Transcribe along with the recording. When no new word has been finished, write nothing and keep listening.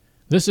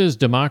This is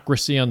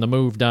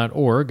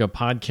democracyonthemove.org, a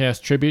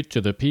podcast tribute to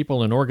the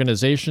people and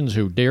organizations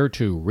who dare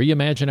to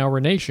reimagine our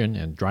nation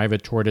and drive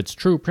it toward its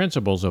true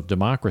principles of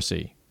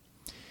democracy.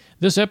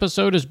 This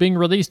episode is being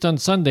released on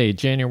Sunday,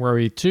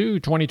 January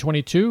 2,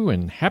 2022,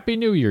 and Happy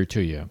New Year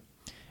to you.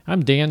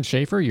 I'm Dan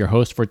Schaefer, your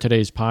host for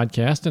today's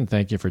podcast, and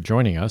thank you for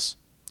joining us.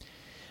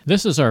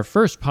 This is our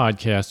first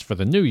podcast for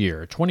the new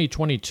year,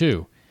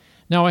 2022.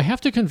 Now, I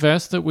have to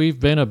confess that we've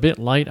been a bit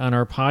light on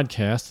our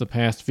podcast the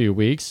past few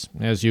weeks.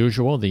 As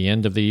usual, the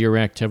end-of-the-year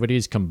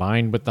activities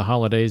combined with the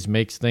holidays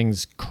makes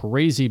things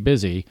crazy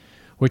busy,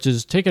 which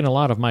has taken a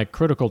lot of my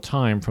critical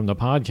time from the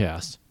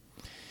podcast.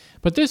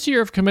 But this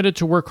year, I've committed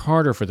to work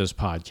harder for this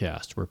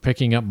podcast. We're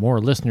picking up more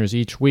listeners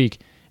each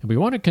week, and we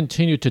want to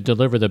continue to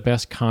deliver the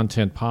best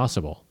content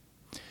possible.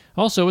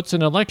 Also, it's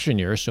an election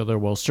year, so there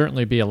will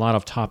certainly be a lot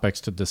of topics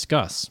to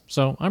discuss.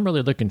 So I'm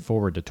really looking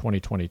forward to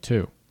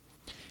 2022.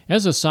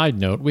 As a side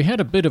note, we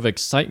had a bit of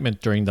excitement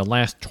during the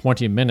last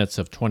 20 minutes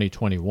of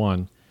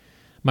 2021.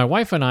 My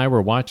wife and I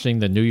were watching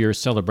the New Year's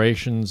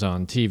celebrations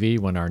on TV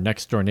when our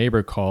next-door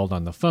neighbor called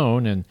on the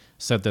phone and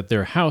said that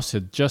their house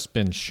had just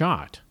been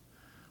shot.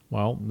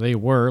 Well, they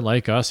were,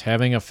 like us,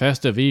 having a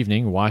festive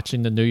evening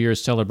watching the New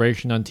Year's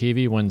celebration on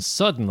TV when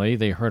suddenly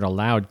they heard a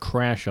loud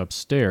crash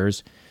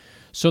upstairs.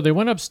 So they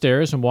went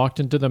upstairs and walked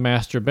into the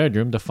master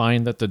bedroom to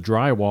find that the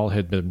drywall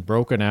had been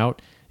broken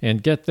out,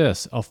 and get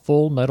this, a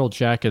full metal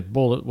jacket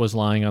bullet was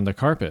lying on the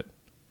carpet.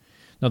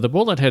 Now, the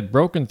bullet had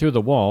broken through the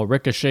wall,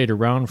 ricocheted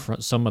around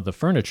some of the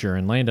furniture,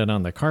 and landed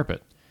on the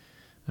carpet.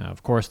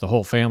 Of course, the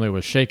whole family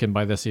was shaken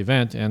by this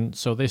event, and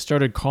so they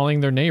started calling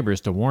their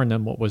neighbors to warn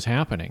them what was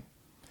happening.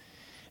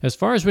 As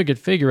far as we could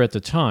figure at the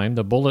time,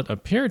 the bullet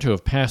appeared to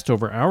have passed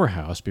over our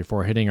house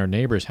before hitting our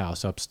neighbor's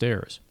house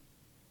upstairs.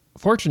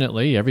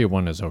 Fortunately,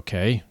 everyone is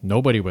okay.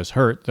 Nobody was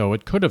hurt, though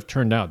it could have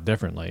turned out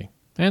differently,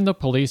 and the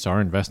police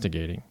are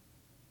investigating.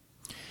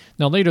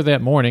 Now, later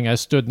that morning, I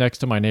stood next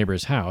to my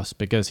neighbor's house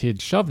because he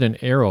had shoved an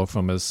arrow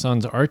from his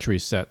son's archery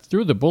set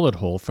through the bullet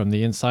hole from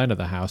the inside of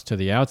the house to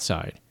the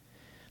outside.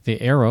 The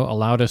arrow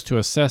allowed us to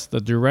assess the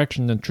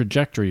direction and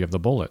trajectory of the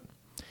bullet.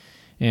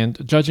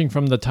 And judging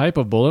from the type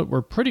of bullet,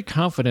 we're pretty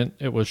confident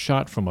it was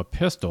shot from a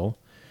pistol.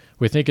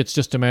 We think it's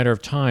just a matter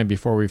of time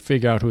before we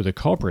figure out who the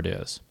culprit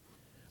is.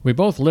 We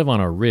both live on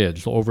a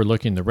ridge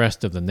overlooking the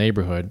rest of the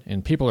neighborhood,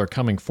 and people are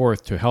coming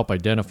forth to help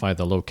identify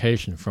the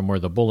location from where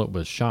the bullet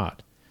was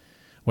shot.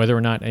 Whether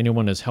or not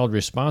anyone is held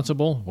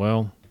responsible,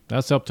 well,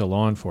 that's up to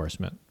law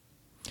enforcement.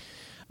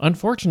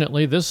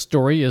 Unfortunately, this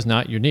story is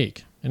not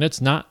unique, and it's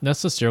not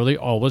necessarily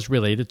always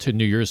related to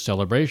New Year's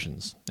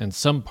celebrations. In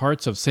some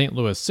parts of St.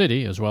 Louis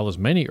City, as well as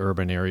many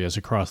urban areas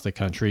across the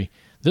country,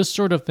 this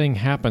sort of thing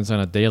happens on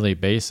a daily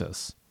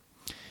basis.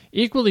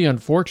 Equally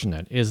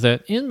unfortunate is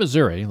that in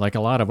Missouri, like a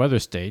lot of other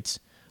states,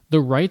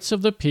 the rights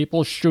of the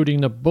people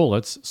shooting the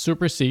bullets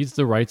supersedes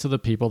the rights of the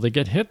people that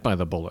get hit by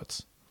the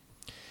bullets.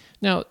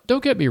 Now,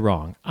 don't get me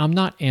wrong, I'm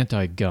not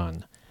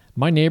anti-gun.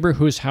 My neighbor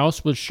whose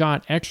house was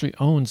shot actually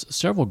owns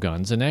several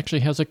guns and actually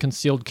has a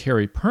concealed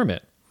carry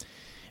permit.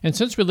 And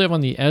since we live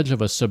on the edge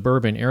of a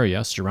suburban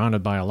area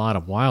surrounded by a lot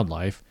of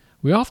wildlife,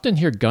 we often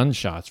hear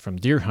gunshots from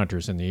deer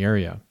hunters in the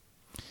area.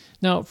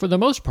 Now, for the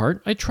most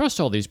part, I trust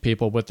all these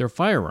people with their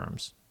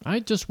firearms. I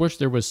just wish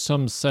there was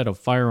some set of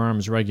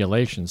firearms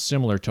regulations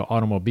similar to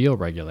automobile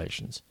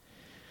regulations.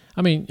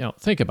 I mean,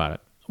 think about it.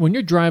 When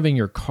you're driving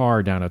your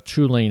car down a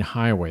two-lane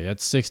highway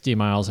at 60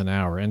 miles an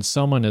hour and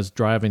someone is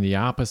driving the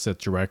opposite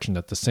direction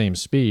at the same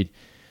speed,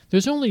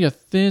 there's only a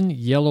thin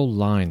yellow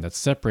line that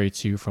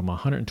separates you from a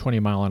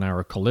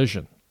 120-mile-an-hour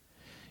collision.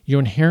 You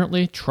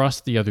inherently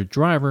trust the other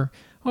driver,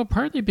 well,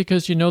 partly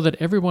because you know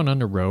that everyone on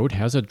the road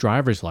has a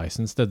driver's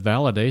license that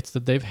validates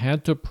that they've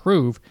had to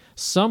prove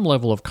some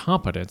level of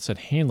competence at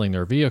handling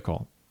their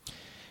vehicle.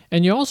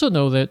 And you also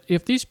know that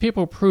if these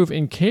people prove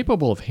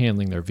incapable of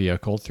handling their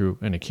vehicle through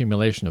an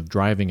accumulation of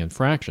driving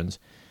infractions,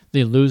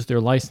 they lose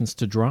their license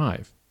to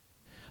drive.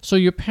 So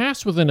you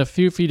pass within a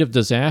few feet of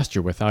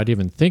disaster without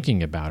even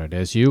thinking about it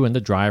as you and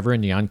the driver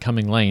in the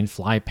oncoming lane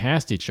fly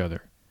past each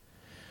other.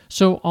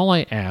 So all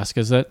I ask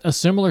is that a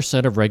similar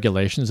set of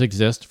regulations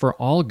exist for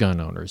all gun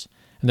owners,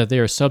 and that they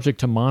are subject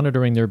to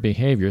monitoring their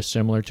behavior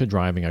similar to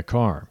driving a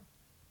car.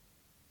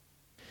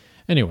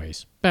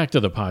 Anyways, back to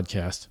the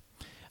podcast.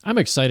 I'm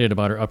excited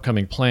about our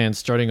upcoming plans,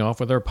 starting off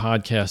with our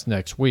podcast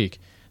next week.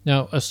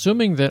 Now,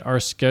 assuming that our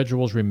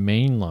schedules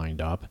remain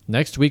lined up,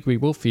 next week we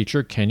will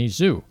feature Kenny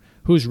Zhu,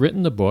 who's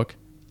written the book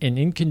An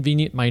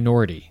Inconvenient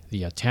Minority,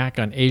 The Attack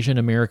on Asian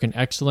American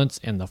Excellence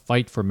and the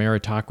Fight for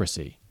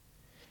Meritocracy.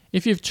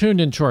 If you've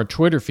tuned into our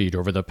Twitter feed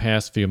over the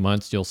past few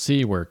months, you'll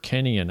see where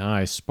Kenny and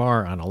I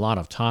spar on a lot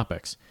of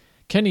topics.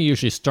 Kenny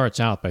usually starts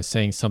out by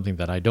saying something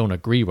that I don't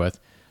agree with,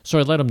 so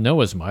I let him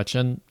know as much,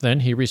 and then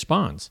he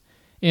responds.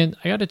 And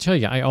I got to tell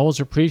you, I always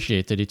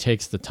appreciate that he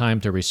takes the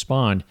time to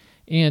respond,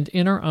 and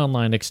in our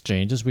online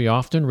exchanges, we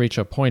often reach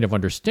a point of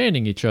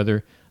understanding each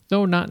other,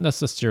 though not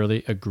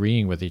necessarily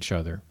agreeing with each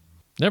other.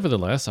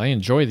 Nevertheless, I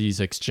enjoy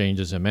these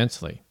exchanges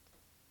immensely.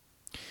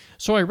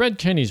 So I read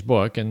Kenny's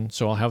book, and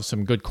so I'll have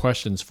some good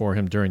questions for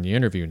him during the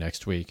interview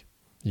next week.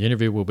 The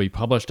interview will be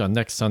published on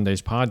next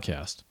Sunday's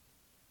podcast.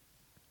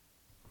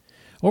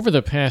 Over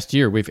the past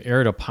year, we've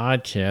aired a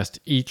podcast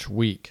each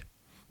week.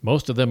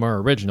 Most of them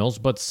are originals,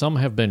 but some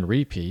have been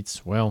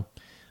repeats. Well,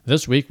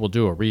 this week we'll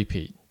do a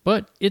repeat,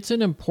 but it's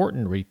an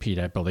important repeat,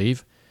 I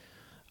believe.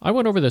 I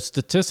went over the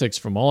statistics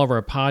from all of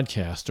our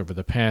podcasts over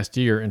the past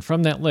year, and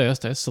from that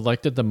list, I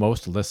selected the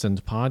most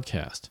listened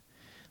podcast.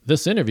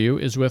 This interview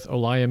is with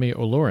Olayemi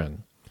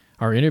Olurin.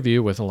 Our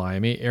interview with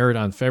Olayemi aired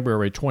on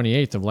February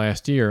 28th of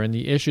last year, and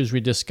the issues we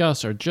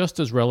discuss are just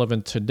as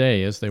relevant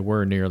today as they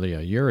were nearly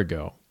a year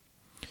ago.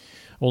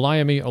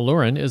 Olayemi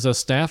Olurin is a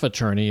staff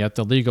attorney at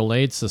the Legal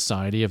Aid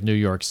Society of New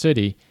York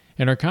City,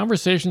 and our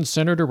conversation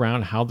centered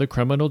around how the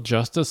criminal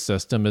justice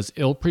system is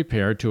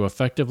ill-prepared to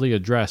effectively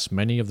address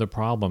many of the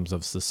problems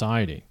of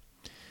society.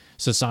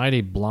 Society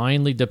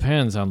blindly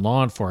depends on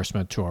law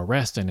enforcement to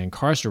arrest and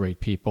incarcerate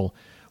people,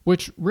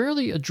 which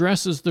rarely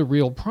addresses the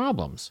real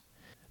problems.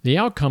 The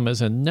outcome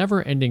is a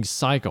never-ending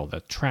cycle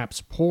that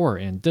traps poor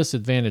and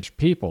disadvantaged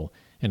people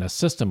in a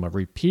system of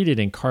repeated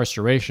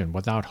incarceration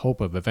without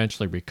hope of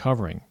eventually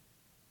recovering.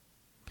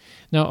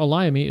 Now,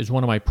 Olayemi is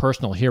one of my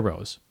personal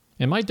heroes,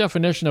 and my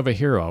definition of a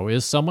hero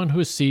is someone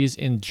who sees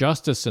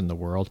injustice in the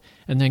world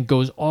and then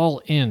goes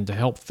all in to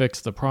help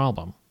fix the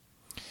problem.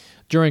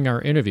 During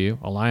our interview,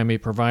 Olayemi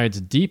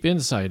provides deep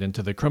insight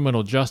into the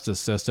criminal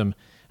justice system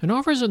and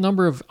offers a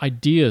number of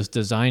ideas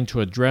designed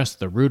to address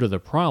the root of the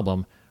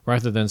problem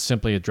rather than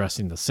simply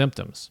addressing the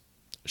symptoms.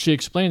 She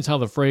explains how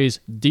the phrase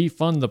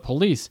defund the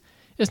police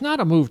is not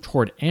a move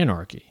toward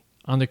anarchy.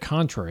 On the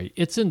contrary,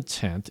 its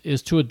intent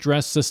is to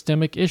address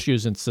systemic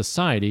issues in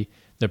society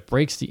that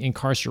breaks the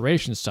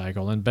incarceration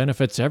cycle and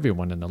benefits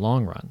everyone in the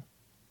long run.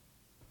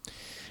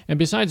 And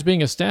besides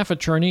being a staff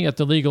attorney at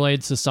the Legal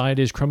Aid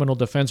Society's criminal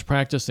defense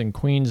practice in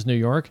Queens, New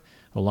York,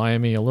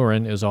 Olayemi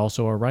Olurin is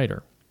also a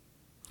writer.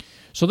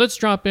 So let's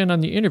drop in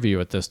on the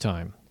interview at this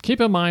time. Keep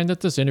in mind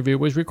that this interview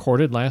was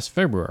recorded last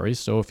February,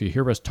 so if you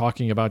hear us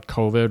talking about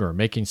COVID or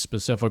making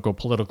specific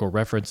political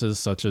references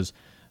such as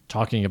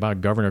talking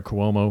about Governor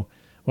Cuomo,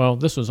 well,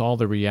 this was all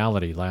the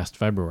reality last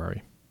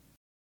February.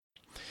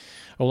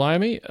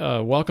 Olayemi,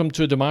 welcome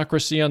to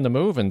Democracy on the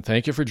Move, and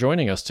thank you for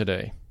joining us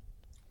today.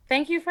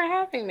 Thank you for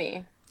having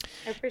me.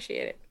 I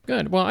appreciate it.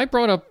 Good. Well, I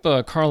brought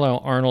up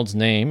Carlisle Arnold's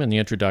name in the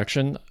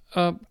introduction.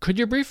 Could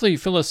you briefly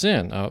fill us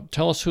in?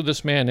 Tell us who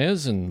this man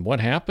is and what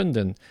happened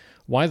and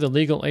why the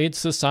Legal Aid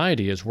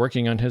Society is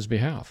working on his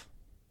behalf.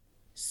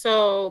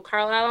 So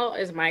Carlisle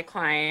is my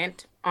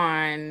client.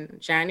 On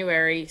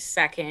January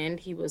 2nd,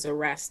 he was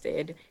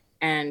arrested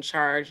and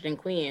charged in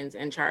Queens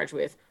and charged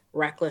with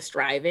reckless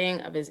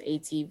driving of his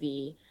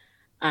ATV.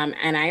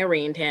 And I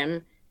arraigned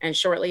him. And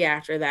shortly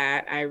after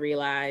that, I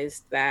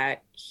realized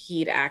that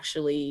he'd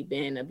actually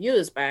been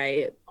abused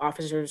by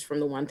officers from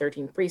the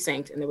 113th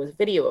precinct. And there was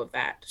video of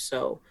that.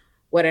 So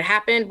what had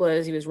happened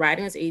was he was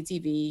riding his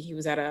ATV. He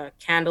was at a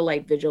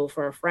candlelight vigil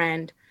for a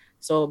friend.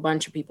 So a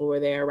bunch of people were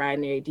there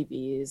riding their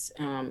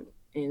ATVs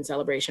in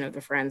celebration of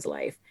a friend's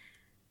life.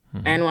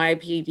 Mm-hmm.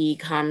 NYPD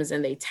comes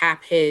and they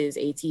tap his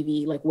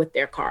ATV like with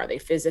their car. They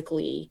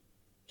physically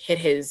hit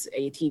his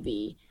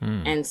ATV.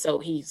 And so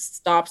he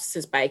stops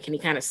his bike and he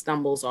kind of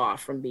stumbles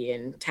off from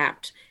being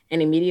tapped.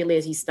 And immediately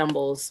as he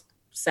stumbles,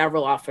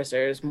 several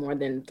officers, more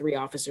than 3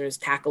 officers,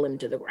 tackle him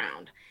to the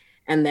ground.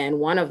 And then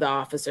one of the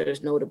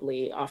officers,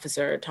 notably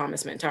Officer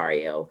Thomas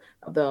Montario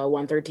of the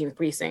 113th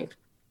precinct,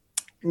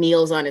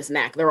 kneels on his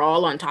neck. They're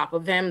all on top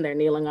of him. They're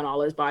kneeling on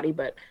all his body,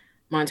 but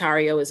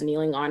Montario is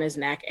kneeling on his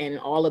neck, and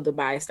all of the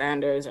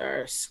bystanders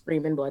are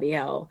screaming bloody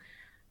hell,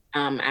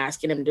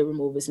 asking him to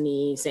remove his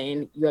knee,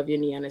 saying, "You have your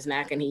knee on his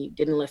neck," and he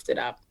didn't lift it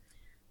up.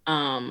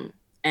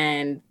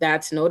 And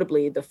that's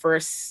notably the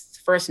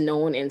first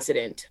known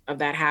incident of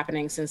that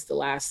happening since the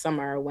last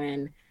summer,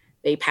 when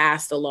they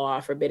passed a law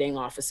forbidding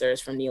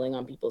officers from kneeling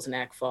on people's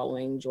neck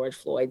following George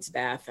Floyd's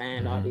death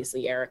and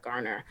obviously Eric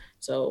Garner.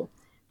 So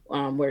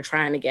we're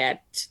trying to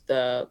get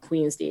the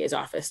Queens DA's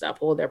office to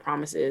uphold their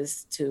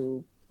promises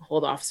to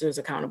hold officers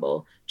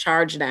accountable,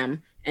 charge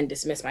them, and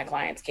dismiss my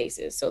clients'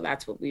 cases. So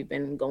that's what we've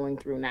been going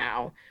through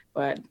now.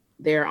 But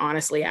they're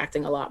honestly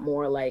acting a lot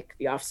more like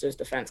the Officers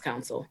Defense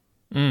Council.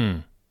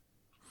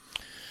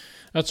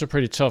 That's a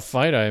pretty tough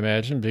fight, I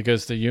imagine,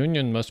 because the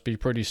union must be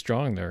pretty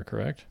strong there,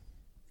 correct?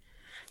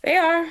 They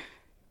are.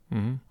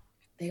 Mm-hmm.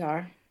 They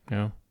are.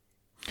 Yeah.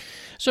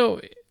 So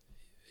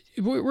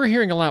we're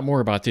hearing a lot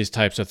more about these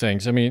types of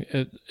things. I mean,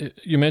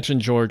 you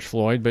mentioned George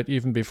Floyd, but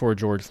even before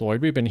George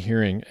Floyd, we've been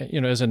hearing,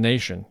 as a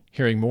nation,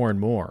 hearing more and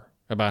more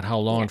about how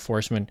law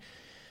enforcement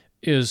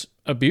is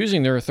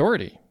abusing their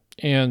authority.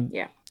 And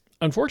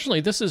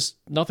unfortunately, this is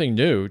nothing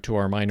new to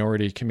our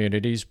minority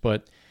communities,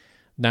 but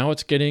now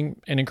it's getting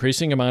an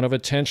increasing amount of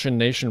attention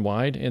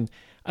nationwide. And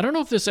I don't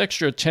know if this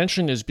extra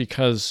attention is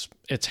because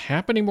it's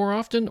happening more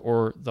often,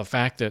 or the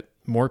fact that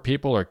more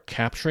people are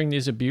capturing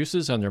these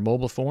abuses on their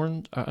mobile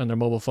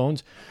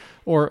phones,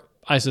 or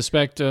I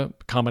suspect a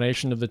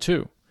combination of the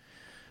two.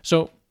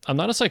 So I'm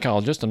not a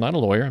psychologist, I'm not a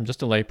lawyer, I'm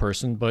just a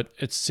layperson, but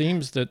it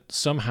seems that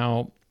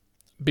somehow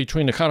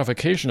between the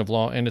codification of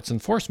law and its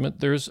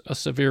enforcement, there's a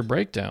severe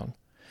breakdown.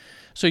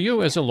 So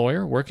you, as a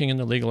lawyer working in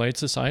the Legal Aid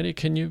Society,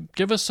 can you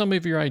give us some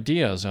of your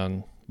ideas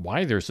on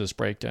why there's this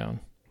breakdown?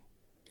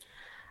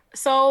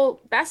 So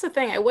that's the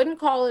thing. I wouldn't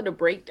call it a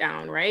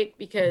breakdown, right?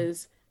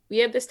 Because we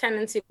have this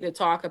tendency to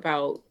talk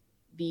about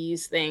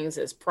these things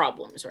as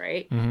problems,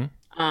 right?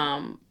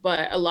 Mm-hmm.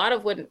 But a lot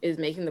of what is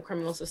making the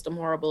criminal system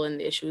horrible and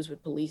the issues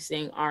with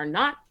policing are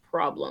not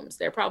problems.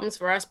 They're problems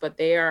for us, but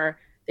they're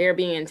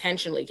being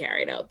intentionally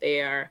carried out.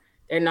 They're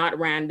not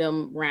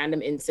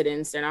random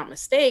incidents. They're not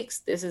mistakes.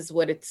 This is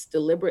what it's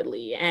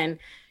deliberately. And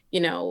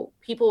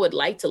people would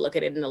like to look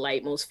at it in the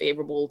light most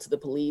favorable to the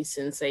police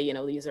and say,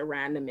 these are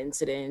random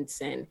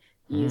incidents and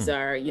these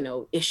are,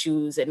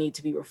 issues that need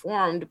to be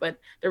reformed. But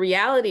the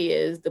reality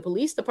is the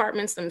police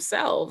departments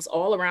themselves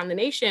all around the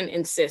nation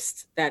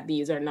insist that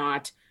these are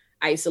not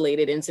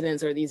isolated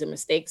incidents or these are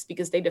mistakes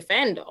because they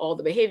defend all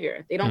the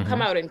behavior. They don't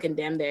come out and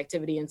condemn the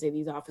activity and say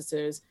these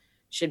officers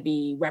should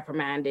be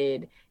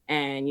reprimanded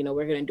and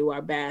we're going to do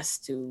our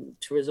best to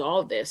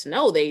resolve this.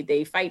 No,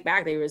 they fight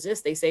back, they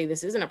resist, they say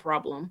this isn't a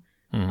problem.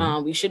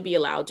 We should be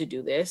allowed to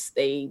do this.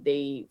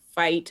 They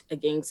fight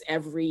against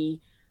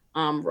every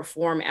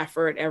reform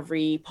effort,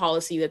 every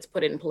policy that's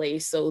put in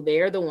place. So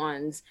they're the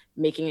ones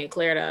making it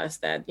clear to us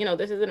that,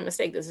 this isn't a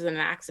mistake. This isn't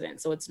an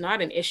accident. So it's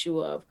not an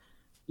issue of,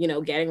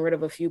 getting rid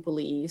of a few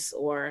police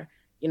or,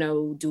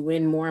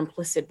 doing more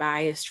implicit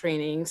bias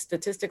training.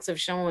 Statistics have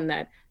shown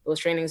that those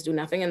trainings do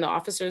nothing. And the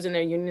officers and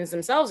their unions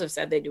themselves have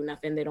said they do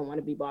nothing. They don't want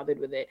to be bothered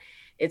with it.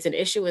 It's an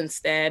issue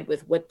instead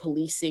with what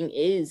policing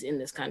is in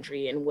this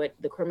country and what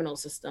the criminal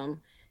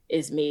system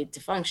is made to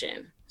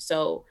function.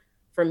 So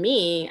for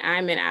me,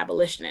 I'm an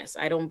abolitionist.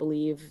 I don't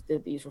believe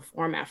that these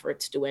reform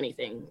efforts do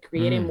anything.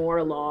 Creating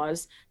more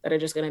laws that are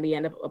just going to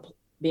end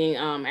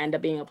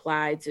up being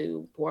applied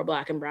to poor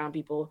Black and brown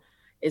people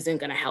isn't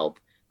going to help.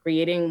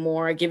 Creating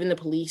more, giving the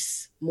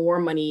police more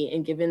money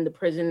and giving the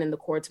prison and the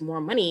courts more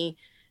money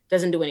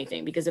doesn't do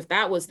anything. Because if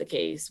that was the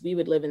case, we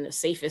would live in the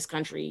safest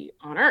country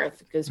on earth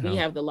because we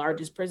have the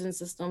largest prison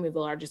system. We have the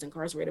largest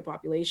incarcerated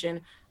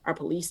population. Our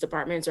police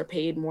departments are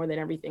paid more than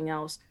everything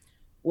else.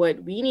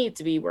 What we need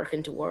to be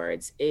working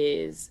towards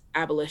is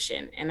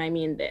abolition. And I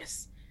mean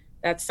this.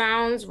 That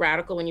sounds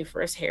radical when you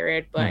first hear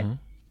it, but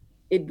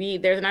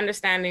there's an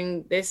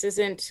understanding this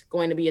isn't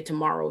going to be a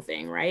tomorrow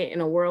thing, right?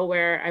 In a world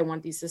where I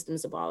want these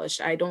systems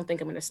abolished, I don't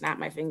think I'm going to snap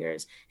my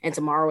fingers and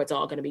tomorrow it's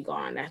all going to be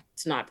gone.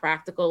 That's not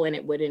practical and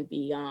it wouldn't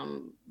be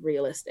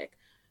realistic.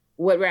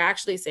 What we're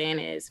actually saying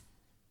is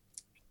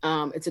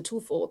it's a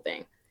twofold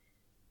thing.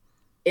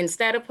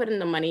 Instead of putting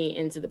the money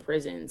into the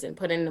prisons and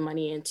putting the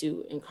money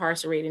into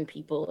incarcerating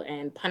people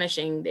and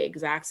punishing the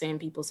exact same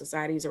people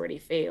society's already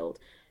failed,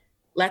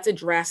 let's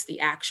address the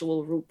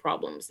actual root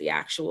problems, the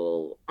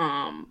actual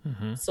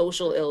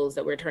social ills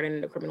that we're turning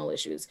into criminal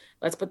issues.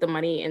 Let's put the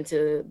money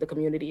into the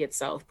community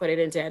itself, put it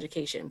into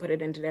education, put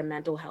it into their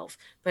mental health,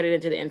 put it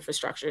into the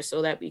infrastructure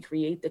so that we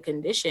create the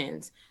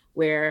conditions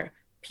where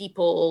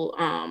people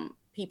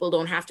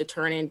don't have to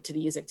turn into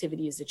these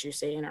activities that you're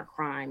saying are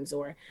crimes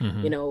or,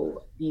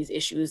 these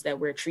issues that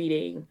we're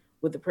treating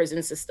with the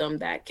prison system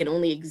that can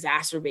only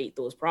exacerbate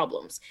those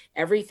problems.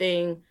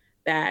 Everything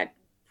that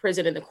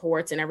prison and the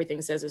courts and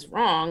everything says is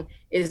wrong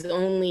is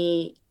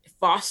only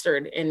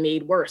fostered and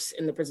made worse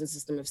in the prison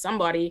system. If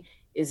somebody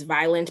is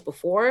violent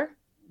before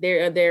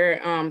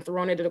they're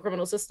thrown into the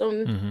criminal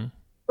system,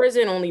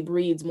 prison only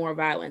breeds more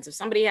violence. If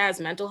somebody has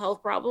mental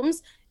health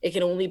problems, it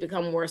can only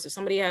become worse. If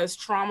somebody has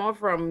trauma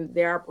from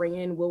their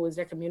upbringing, what was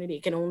their community,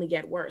 it can only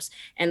get worse.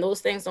 And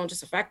those things don't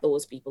just affect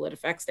those people, it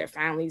affects their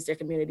families, their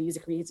communities,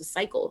 it creates a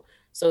cycle.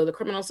 So the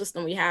criminal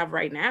system we have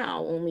right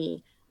now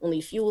only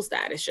fuels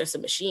that. It's just a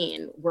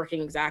machine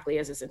working exactly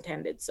as it's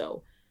intended.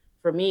 So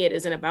for me, it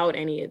isn't about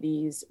any of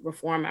these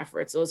reform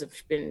efforts. Those have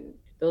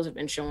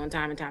been shown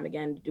time and time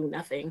again to do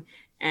nothing.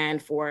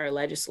 And for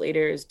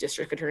legislators,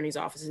 district attorneys'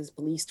 offices,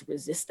 police to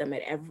resist them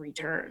at every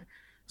turn.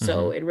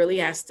 So it really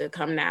has to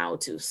come now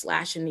to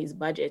slashing these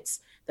budgets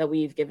that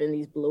we've given,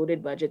 these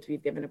bloated budgets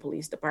we've given to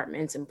police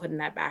departments and putting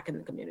that back in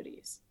the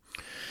communities.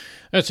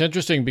 That's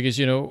interesting because,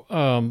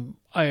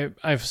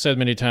 I've said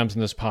many times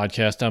in this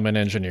podcast, I'm an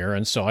engineer,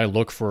 and so I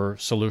look for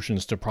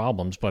solutions to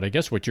problems. But I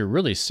guess what you're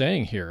really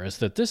saying here is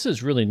that this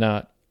is really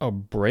not a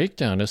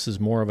breakdown. This is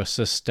more of a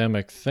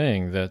systemic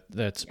thing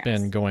that's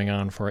been going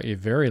on for a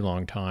very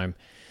long time.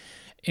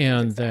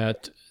 And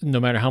that no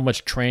matter how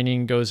much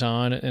training goes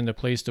on in the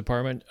police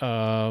department,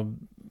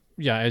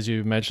 as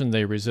you mentioned,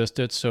 they resist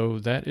it. So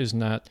that is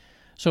not...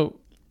 So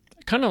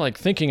kind of like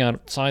thinking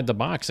outside the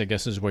box, I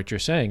guess, is what you're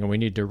saying. And we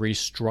need to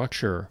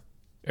restructure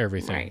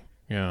everything. Right.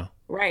 Yeah.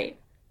 Right.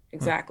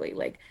 Exactly.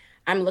 Like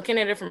I'm looking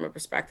at it from a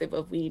perspective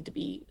of we need to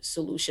be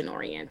solution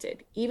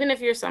oriented. Even if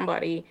you're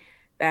somebody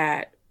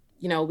that,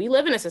 we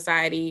live in a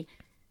society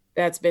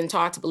that's been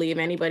taught to believe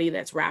anybody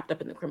that's wrapped up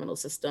in the criminal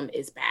system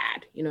is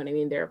bad. You know what I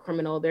mean? They're a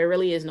criminal. There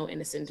really is no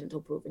innocent until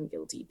proven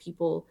guilty.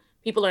 People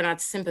are not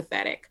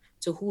sympathetic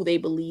to who they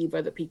believe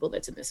are the people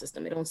that's in the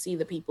system. They don't see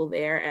the people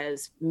there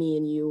as me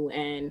and you,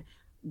 and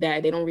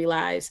that they don't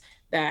realize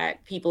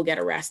that people get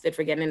arrested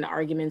for getting into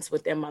arguments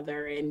with their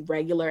mother in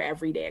regular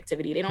everyday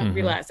activity. They don't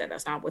realize that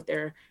that's not what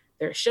their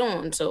they're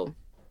shown. So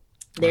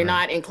they're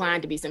not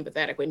inclined to be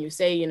sympathetic when you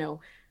say, you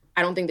know,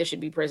 I don't think there should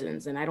be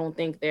prisons, and I don't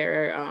think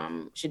there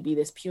should be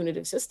this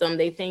punitive system.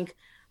 They think,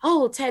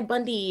 oh, Ted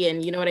Bundy,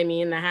 and you know what I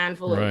mean, the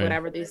handful of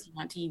whatever they see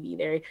on TV.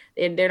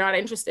 They're not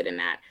interested in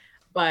that.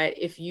 But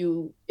if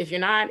you're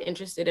not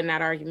interested in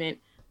that argument,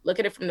 look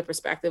at it from the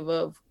perspective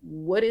of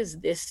what is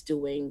this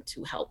doing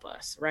to help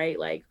us, right?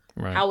 Like,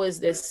 how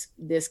is this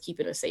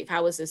keeping us safe?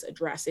 How is this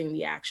addressing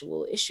the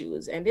actual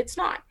issues? And it's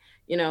not,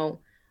 you know,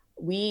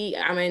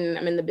 I'm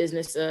in the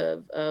business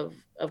of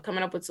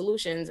coming up with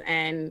solutions,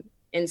 and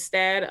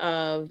instead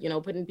of, you know,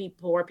 putting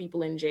poor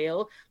people in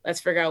jail, let's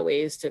figure out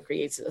ways to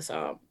create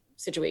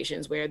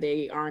situations where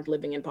they aren't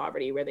living in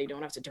poverty, where they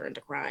don't have to turn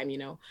to crime. You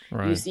know,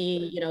 you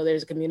see, you know,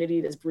 there's a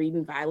community that's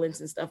breeding violence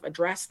and stuff.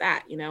 Address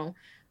that, you know.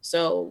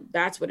 So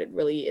that's what it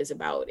really is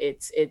about.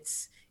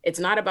 It's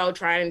not about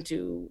trying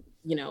to,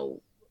 you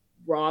know,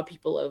 rob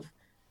people of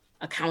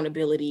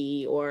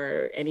accountability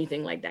or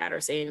anything like that, or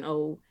saying,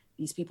 oh,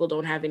 these people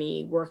don't have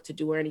any work to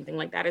do or anything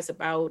like that. It's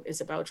about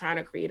trying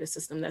to create a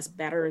system that's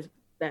better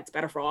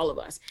for all of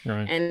us.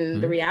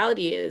 And the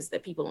reality is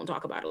that people don't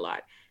talk about it a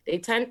lot. They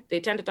tend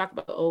to talk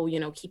about, oh, you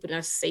know, keeping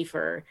us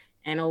safer,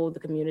 and oh, the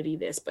community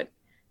this, but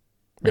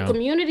the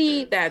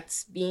community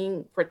that's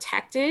being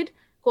protected,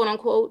 quote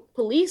unquote,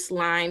 police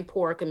line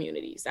poor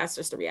communities. That's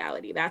just the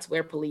reality. That's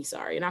where police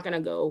are. You're not going to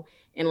go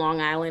in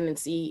Long Island and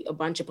see a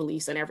bunch of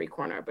police on every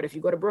corner, but if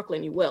you go to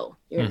Brooklyn, you will.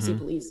 You're going to see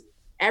police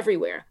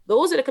everywhere.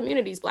 Those are the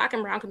communities, Black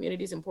and brown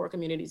communities and poor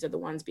communities, are the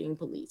ones being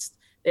policed.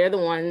 They're the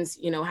ones,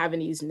 you know, having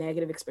these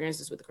negative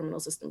experiences with the criminal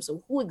system.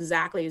 So who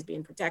exactly is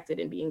being protected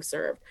and being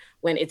served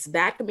when it's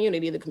that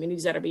community, the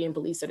communities that are being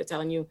policed, that are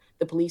telling you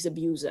the police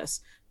abuse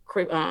us,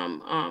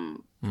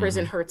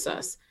 prison hurts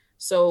us.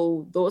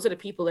 So those are the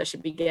people that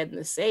should be getting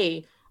the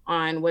say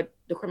on what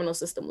the criminal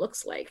system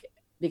looks like,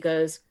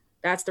 because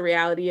that's the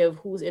reality of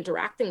who's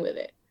interacting with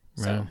it.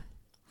 So,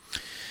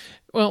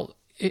 well,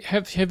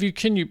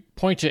 can you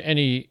point to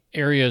any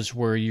areas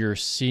where you're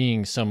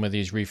seeing some of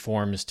these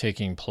reforms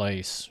taking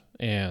place,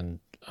 and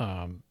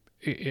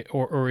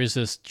or is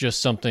this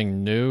just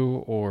something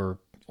new, or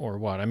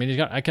what? I mean,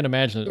 I can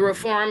imagine the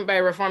reform. By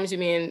reforms, you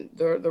mean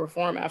the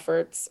reform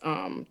efforts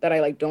that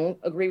I don't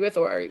agree with,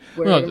 or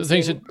the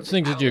things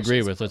that you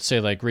agree with. Let's say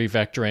like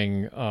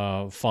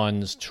revectoring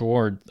funds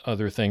toward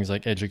other things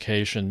like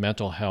education,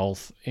 mental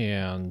health,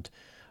 and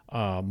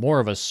more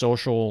of a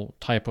social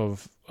type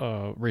of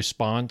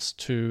response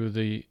to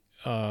the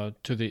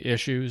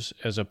issues,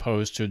 as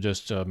opposed to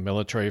just a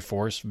military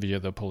force via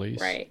the police.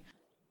 Right.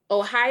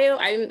 Ohio,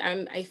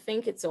 I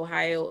think it's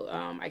Ohio.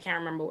 I can't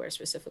remember where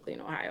specifically in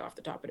Ohio off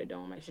the top of the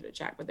dome. I should have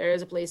checked, but there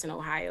is a place in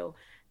Ohio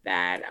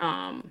that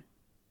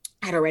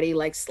had already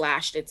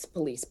slashed its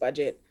police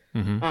budget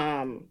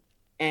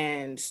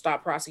and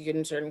stopped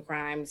prosecuting certain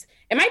crimes.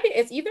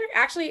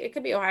 It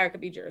could be Ohio, it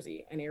could be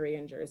Jersey, an area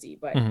in Jersey,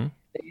 but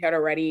they had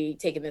already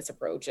taken this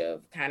approach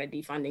of kind of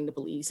defunding the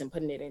police and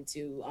putting it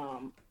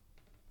into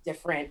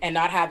different, and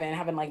not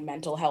having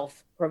mental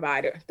health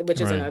provider,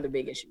 which is another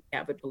big issue we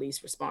have with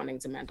police responding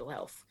to mental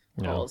health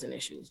calls and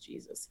issues.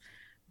 Jesus.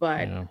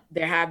 But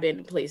there have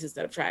been places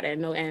that have tried it.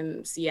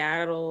 And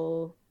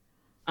Seattle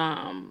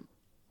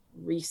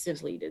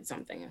recently did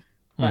something,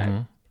 but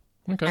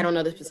I don't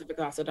know the specific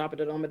off the top of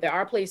the dome, but there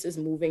are places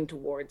moving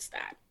towards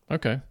that.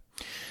 Okay.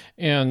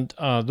 And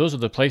those are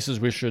the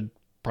places we should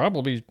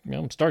probably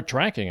start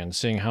tracking and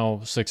seeing how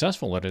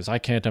successful it is. I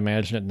can't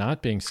imagine it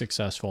not being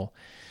successful.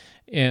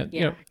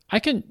 And, I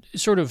can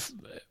sort of,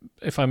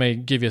 if I may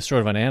give you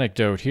sort of an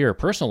anecdote here,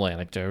 personal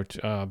anecdote,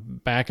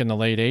 back in the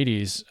late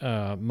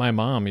 80s, my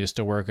mom used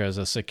to work as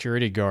a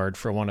security guard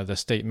for one of the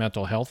state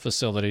mental health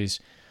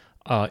facilities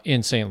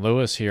in St.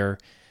 Louis here.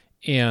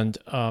 And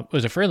it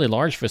was a fairly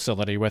large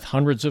facility with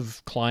hundreds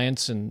of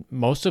clients, and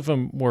most of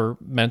them were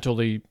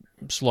mentally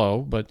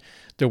slow, but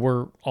there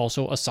were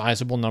also a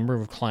sizable number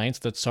of clients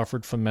that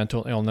suffered from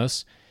mental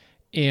illness.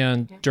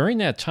 And during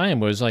that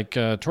time, it was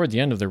toward the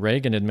end of the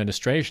Reagan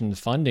administration,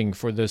 funding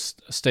for this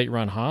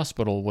state-run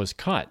hospital was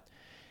cut.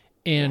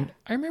 And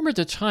I remember at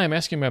the time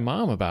asking my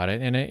mom about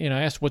it, and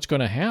I asked what's going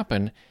to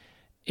happen.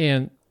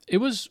 And it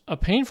was a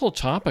painful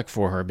topic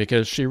for her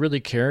because she really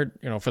cared,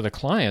 for the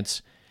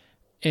clients.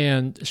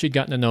 And she'd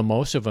gotten to know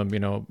most of them,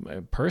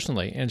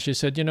 personally. And she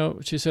said,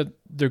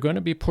 they're going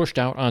to be pushed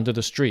out onto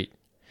the street.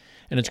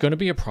 And it's going to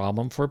be a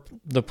problem for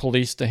the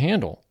police to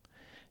handle.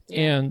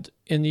 And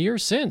in the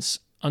years since,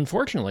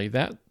 unfortunately,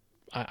 that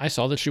I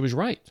saw that she was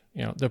right.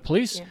 The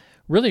police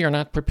really are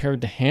not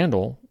prepared to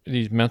handle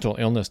these mental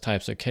illness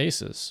types of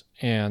cases,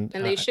 and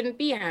they shouldn't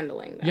be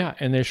handling them. Yeah,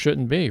 and they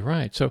shouldn't be,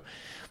 right? So,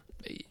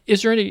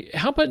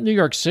 how about New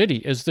York City?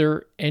 Is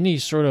there any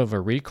sort of a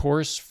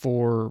recourse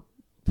for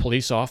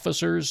police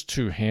officers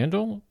to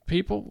handle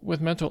people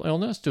with mental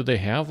illness? Do they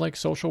have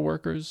social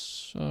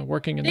workers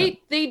working in that?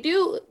 They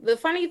do. The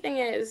funny thing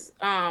is,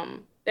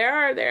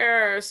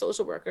 There are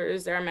social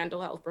workers, there are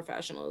mental health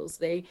professionals.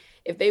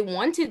 If they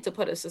wanted to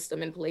put a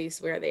system in place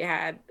where they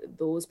had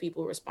those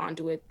people respond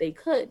to it, they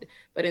could.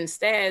 But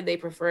instead, they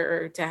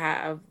prefer to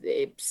have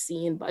the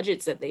obscene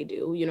budgets that they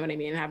do. You know what I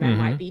mean? Have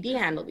NYPD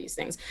handle these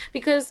things,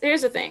 because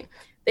here's the thing: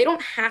 they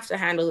don't have to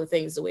handle the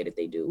things the way that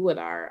they do with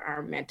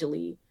our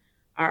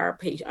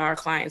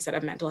clients that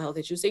have mental health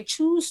issues. They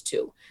choose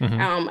to.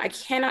 I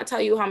cannot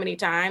tell you how many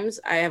times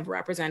I have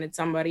represented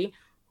somebody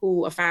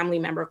who a family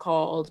member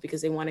called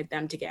because they wanted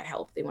them to get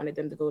help. They wanted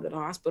them to go to the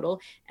hospital,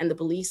 and the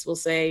police will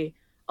say,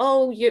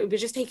 "Oh, we're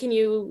just taking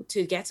you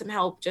to get some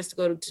help, just to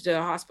go to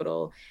the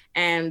hospital,"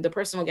 and the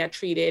person will get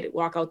treated,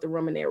 walk out the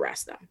room, and they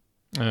arrest them.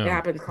 It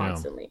happens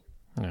constantly.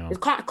 It's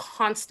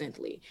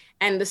constantly,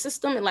 and the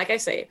system. And like I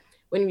say,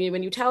 when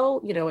you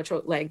tell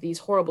like these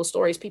horrible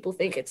stories, people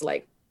think it's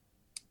like,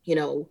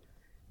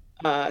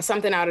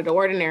 something out of the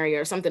ordinary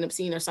or something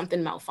obscene or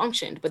something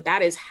malfunctioned, but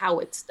that is how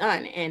it's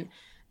done. And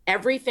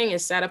everything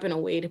is set up in a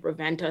way to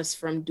prevent us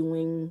from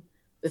doing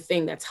the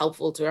thing that's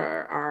helpful to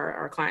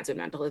our clients with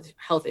mental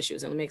health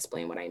issues. And let me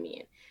explain what I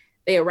mean.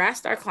 They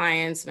arrest our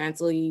clients,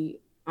 mentally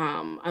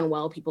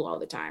unwell people, all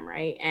the time,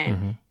 right?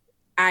 And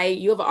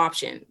you have an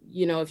option.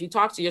 If you're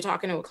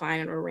talking to a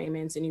client or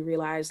Raymond's and you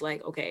realize,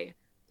 like, okay,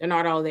 they're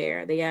not all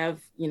there. They have,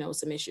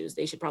 some issues.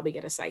 They should probably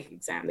get a psych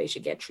exam. They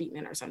should get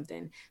treatment or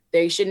something.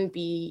 They shouldn't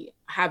be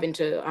having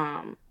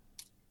to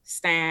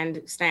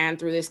stand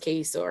through this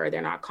case, or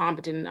they're not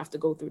competent enough to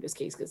go through this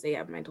case because they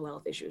have mental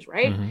health issues,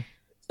 right?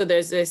 So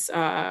there's this,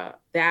 the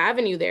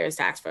avenue there is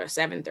to ask for a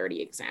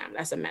 730 exam.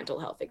 That's a mental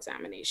health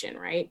examination,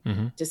 right?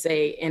 To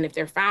say, and if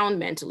they're found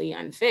mentally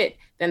unfit,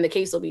 then the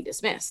case will be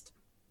dismissed.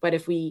 But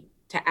to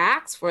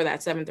ask for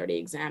that 730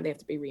 exam, they have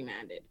to be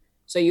remanded.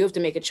 So you have to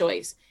make a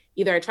choice.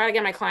 Either if I try to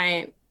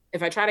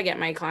get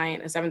my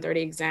client a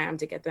 730 exam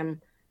to get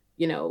them,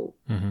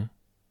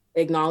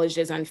 acknowledged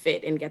as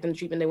unfit and get them the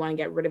treatment they want to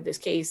get rid of this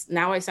case,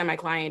 now I send my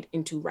client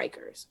into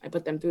Rikers. I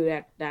put them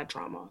through that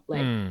trauma,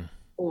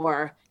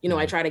 or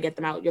I try to get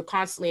them out. You're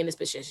constantly in this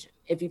position.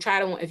 If you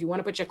want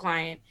to put your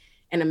client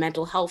in a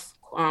mental health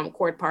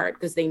court part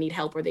because they need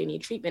help or they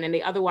need treatment, and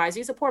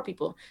these are poor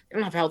people. They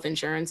don't have health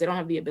insurance. They don't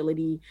have the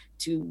ability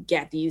to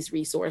get these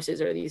resources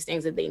or these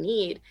things that they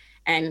need.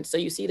 And so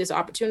you see this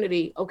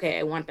opportunity. Okay,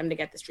 I want them to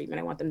get this treatment.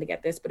 I want them to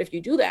get this. But if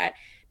you do that,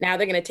 now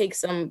they're going to take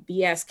some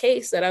BS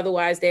case that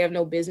otherwise they have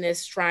no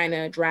business trying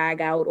to drag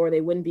out, or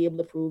they wouldn't be able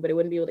to prove, but they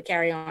wouldn't be able to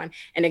carry on.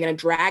 And they're going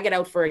to drag it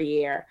out for a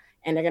year,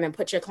 and they're going to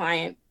put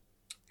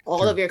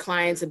all of your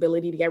clients'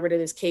 ability to get rid of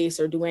this case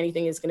or do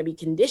anything is going to be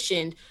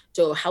conditioned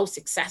to how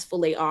successful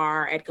they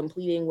are at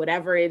completing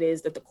whatever it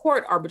is that the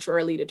court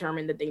arbitrarily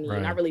determined that they need,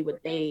 not really what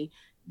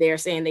they're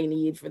saying they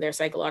need for their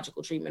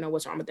psychological treatment or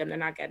what's wrong with them. They're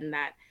not getting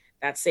that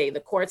say. The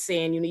court's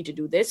saying you need to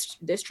do this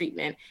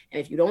treatment,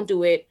 and if you don't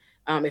do it,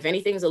 if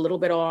anything's a little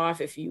bit off,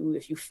 if you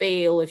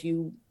fail, if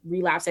you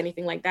relapse,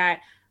 anything like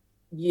that,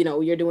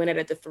 you're doing it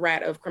at the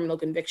threat of criminal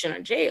conviction or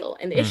jail.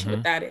 And the issue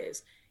with that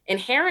is,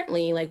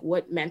 inherently, like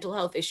what mental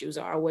health issues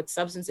are, what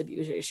substance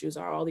abuse issues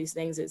are, all these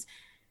things, is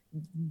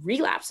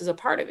relapse is a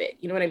part of it.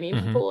 You know what I mean?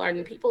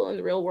 People in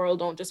the real world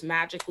don't just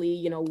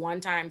magically,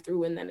 one time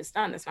through and then it's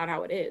done. That's not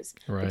how it is.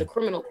 Right. But the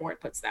criminal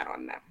court puts that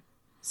on them.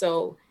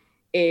 So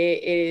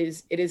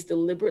it is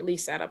deliberately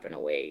set up in a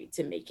way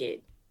to make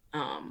it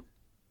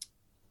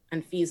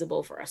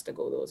unfeasible for us to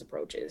go those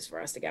approaches,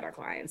 for us to get our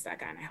clients that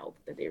kind of help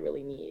that they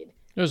really need.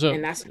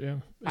 And that's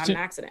not an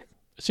accident.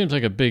 It seems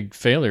like a big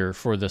failure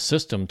for the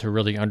system to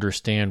really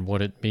understand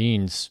what it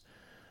means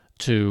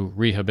to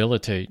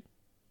rehabilitate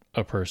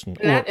a person.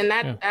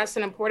 That's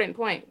an important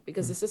point,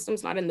 because the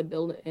system's not in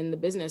the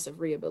business of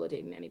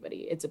rehabilitating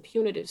anybody. It's a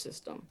punitive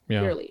system,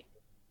 purely.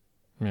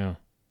 Yeah.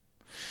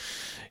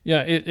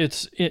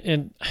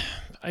 And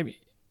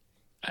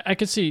I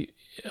could see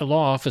a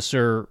law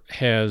officer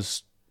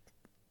has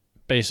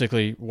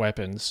basically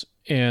weapons.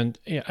 And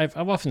I've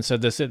often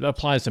said this, it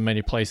applies to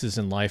many places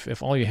in life.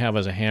 If all you have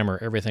is a hammer,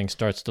 everything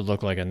starts to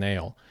look like a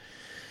nail.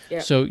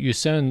 Yep. So you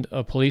send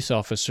a police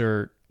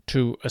officer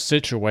to a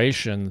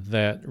situation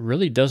that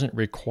really doesn't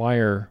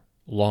require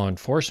law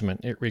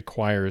enforcement. It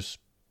requires,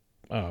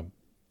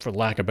 for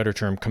lack of a better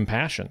term,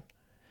 compassion.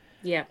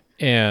 Yeah.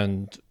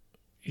 And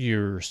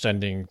you're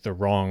sending the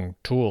wrong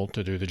tool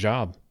to do the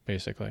job,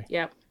 basically.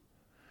 Yep.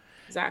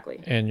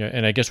 Exactly.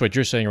 And I guess what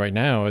you're saying right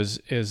now is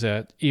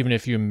that even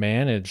if you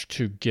manage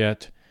to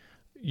get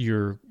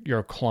your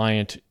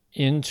client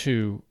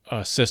into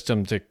a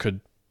system that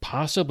could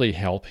possibly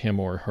help him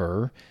or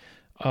her,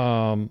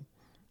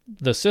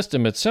 the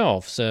system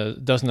itself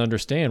doesn't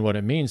understand what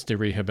it means to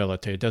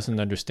rehabilitate, doesn't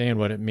understand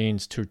what it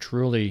means to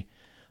truly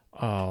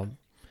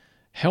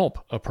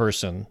help a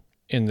person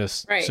in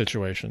this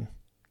situation.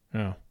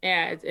 Yeah.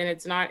 Yeah, and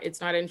it's not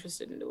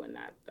interested in doing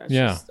that. That's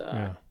just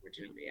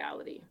original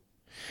reality.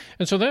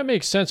 And so that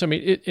makes sense. I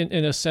mean,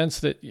 in a sense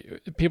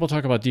that people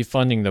talk about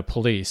defunding the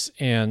police,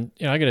 and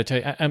I got to tell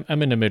you,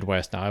 I'm in the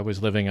Midwest now. I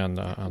was living on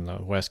the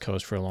West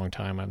Coast for a long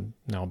time. I'm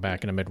now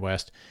back in the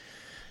Midwest.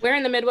 Where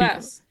in the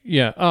Midwest?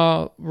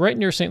 Yeah, right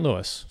near St.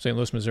 Louis,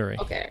 Missouri.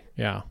 Okay.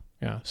 Yeah,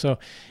 Yeah. So,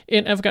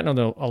 and I've gotten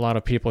to know a lot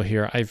of people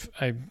here.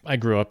 I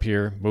grew up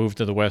here, moved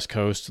to the West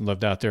Coast, and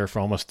lived out there for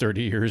almost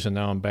 30 years, and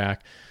now I'm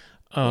back.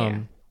 Yeah.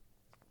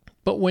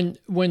 But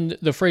when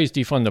the phrase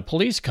defund the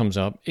police comes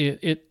up,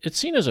 it's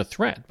seen as a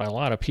threat by a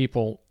lot of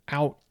people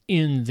out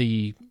in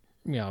the,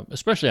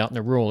 especially out in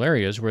the rural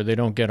areas where they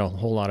don't get a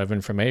whole lot of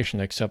information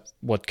except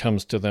what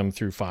comes to them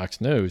through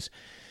Fox News.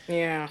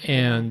 Yeah.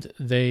 And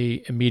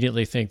they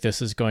immediately think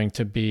this is going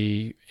to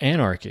be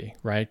anarchy,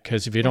 right?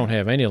 Because if you don't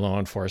have any law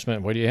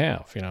enforcement, what do you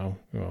have?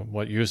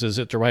 What use is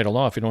it to write a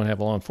law if you don't have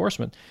law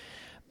enforcement?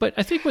 But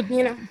I think what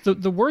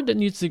the word that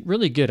needs to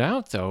really get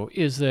out, though,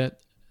 is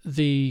that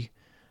the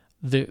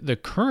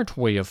current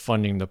way of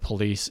funding the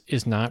police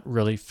is not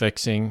really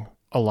fixing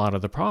a lot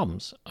of the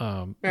problems.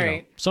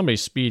 Right.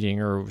 Somebody's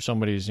speeding or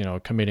somebody's,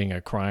 committing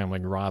a crime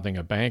like robbing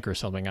a bank or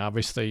something.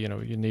 Obviously,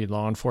 you need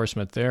law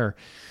enforcement there.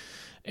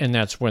 And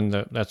that's when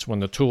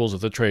the tools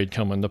of the trade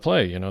come into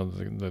play,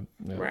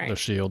 the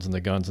shields and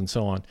the guns and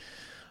so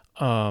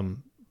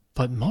on.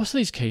 But most of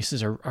these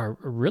cases are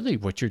really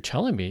what you're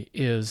telling me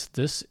is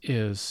this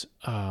is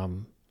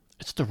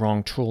it's the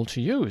wrong tool to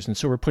use. And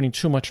so we're putting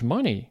too much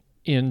money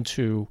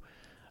into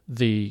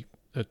the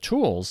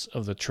tools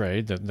of the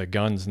trade, the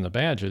guns and the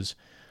badges,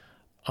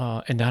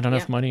 and not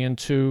enough money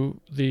into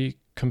the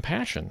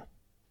compassion.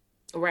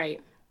 Right.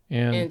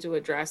 And to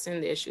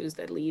addressing the issues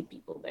that lead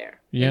people there,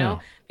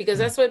 because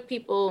that's what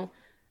people,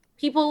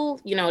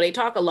 they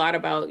talk a lot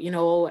about,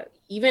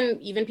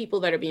 even people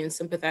that are being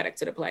sympathetic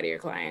to the plight of your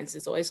clients.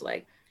 It's always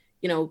like,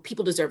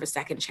 people deserve a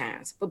second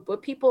chance. But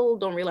what people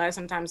don't realize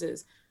sometimes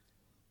is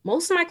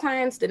most of my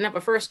clients didn't have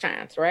a first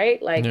chance,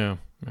 right? Like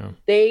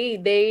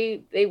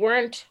they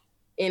weren't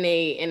in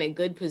a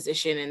good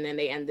position and then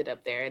they ended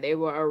up there. They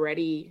were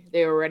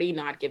already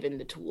not given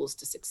the tools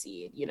to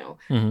succeed.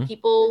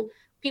 People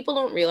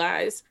don't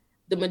realize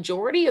the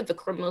majority of the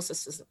criminal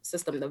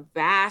system, the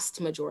vast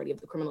majority of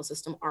the criminal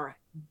system are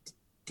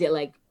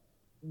like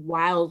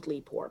wildly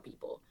poor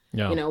people.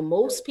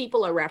 Most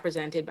people are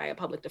represented by a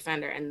public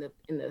defender, and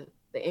the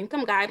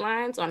income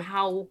guidelines on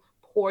how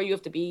poor you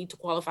have to be to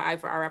qualify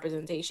for our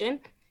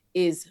representation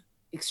is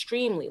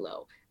extremely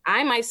low.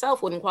 I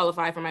myself wouldn't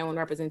qualify for my own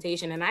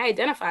representation, and I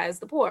identify as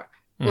the poor.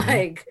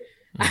 Like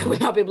I would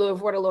not be able to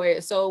afford a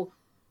lawyer. So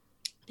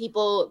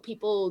people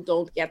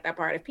don't get that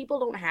part. If people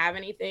don't have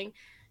anything,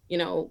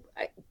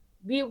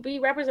 we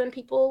represent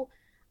people.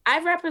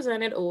 I've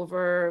represented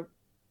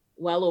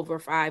well over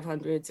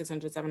 500,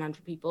 600,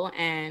 700 people,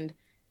 and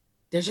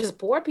they're just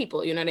poor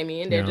people. You know what I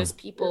mean? They're just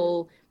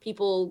people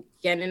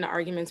getting into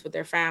arguments with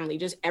their family,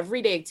 just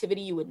everyday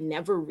activity you would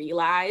never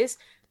realize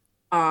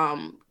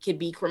could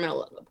be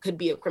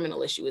a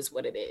criminal issue is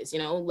what it is.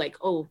 Like,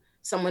 oh,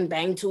 someone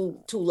banged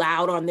too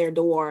loud on their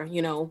door,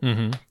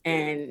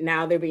 and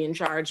now they're being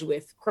charged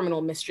with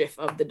criminal mischief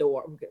of the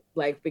door,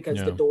 like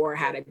because the door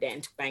had a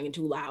dent, banging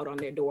too loud on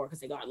their door because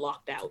they got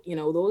locked out.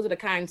 Those are the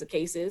kinds of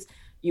cases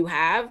you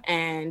have,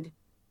 and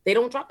they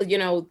don't drop.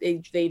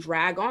 They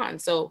drag on.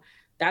 So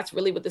that's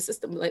really what the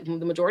system, like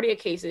the majority of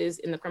cases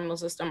in the criminal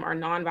system are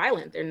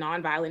nonviolent. They're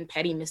nonviolent,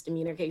 petty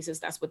misdemeanor cases.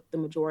 That's what the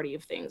majority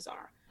of things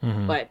are.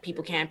 But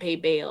people can't pay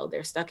bail.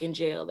 They're stuck in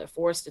jail. They're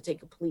forced to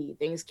take a plea.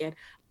 Things get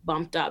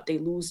bumped up. They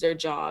lose their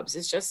jobs.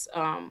 It's just,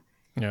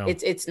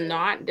 it's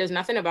not, there's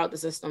nothing about the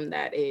system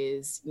that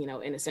is,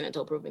 innocent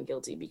until proven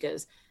guilty,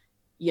 because,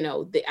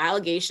 the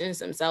allegations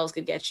themselves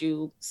could get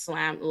you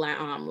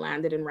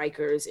landed in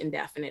Rikers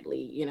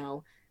indefinitely.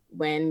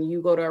 When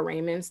you go to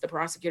arraignments, the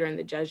prosecutor and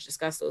the judge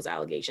discuss those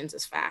allegations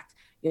as fact.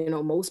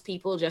 Most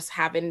people just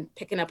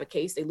picking up a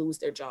case, they lose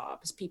their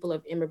jobs. People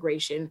have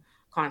immigration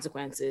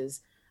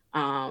consequences.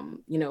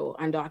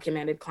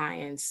 Undocumented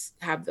clients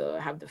have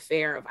the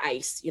fear of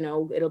ICE.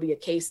 It'll be a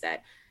case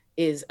that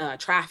is a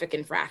traffic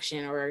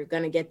infraction or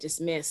going to get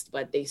dismissed,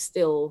 but they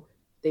still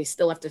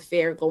have to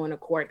fear going to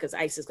court because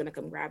ICE is going to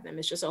come grab them.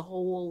 It's just a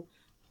whole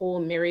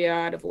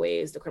myriad of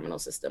ways the criminal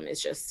system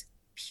is just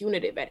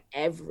punitive at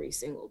every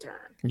single turn.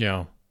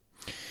 Yeah.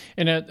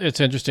 And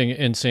it's interesting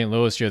in St.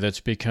 Louis here, that's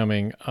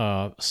becoming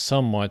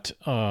somewhat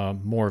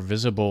more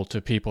visible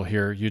to people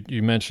here.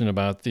 You mentioned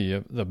about the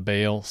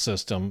bail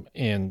system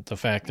and the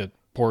fact that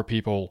poor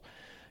people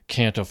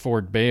can't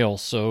afford bail,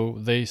 so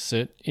they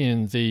sit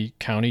in the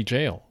county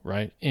jail,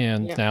 right?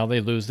 And now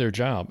they lose their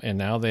job, and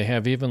now they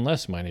have even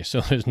less money,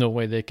 so there's no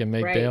way they can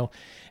make bail.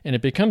 And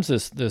it becomes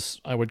this,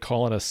 I would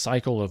call it a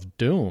cycle of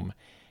doom.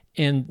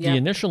 And the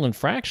initial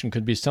infraction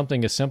could be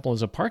something as simple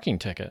as a parking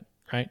ticket,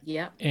 right?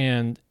 Yeah.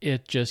 And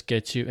it just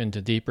gets you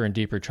into deeper and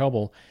deeper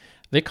trouble.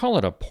 They call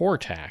it a poor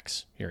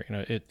tax here.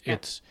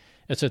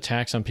 It's a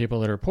tax on people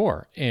that are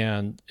poor,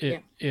 and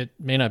it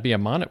may not be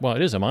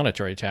it is a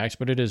monetary tax,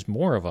 but it is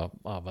more of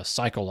a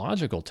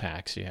psychological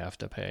tax you have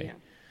to pay.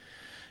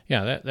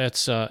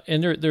 That's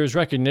and there's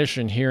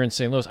recognition here in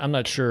St. Louis. I'm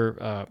not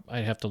sure.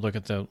 I have to look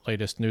at the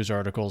latest news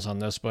articles on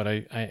this, but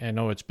I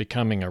know it's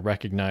becoming a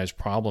recognized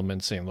problem in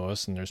St.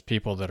 Louis, and there's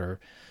people that are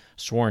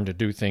sworn to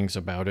do things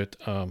about it.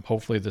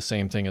 Hopefully, the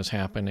same thing is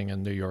happening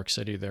in New York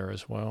City there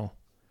as well.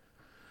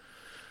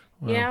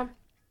 Yeah,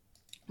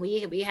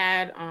 we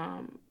had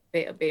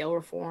bail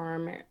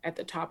reform at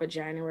the top of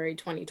January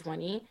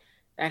 2020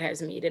 that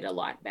has made it a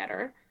lot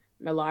better.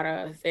 A lot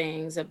of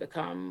things have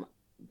become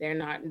they're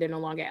no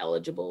longer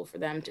eligible for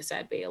them to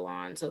set bail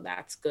on, so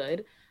that's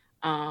good.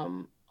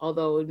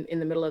 Although in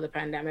the middle of the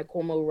pandemic,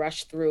 Cuomo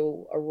rushed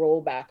through a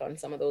rollback on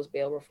some of those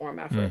bail reform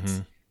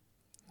efforts.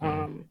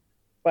 Yeah.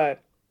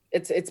 But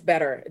it's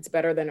better. It's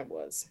better than it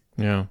was.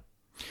 Yeah.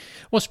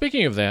 Well,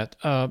 speaking of that,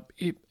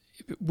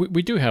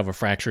 we do have a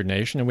fractured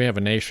nation, and we have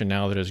a nation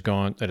now that is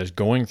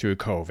going through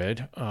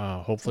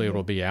COVID. Hopefully,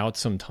 it'll be out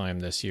sometime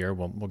this year.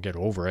 We'll get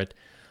over it,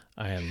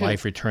 and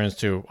life returns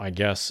to, I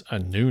guess, a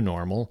new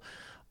normal.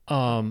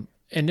 And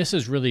this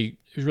has really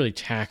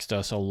taxed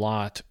us a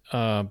lot.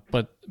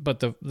 But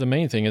the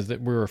main thing is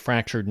that we're a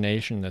fractured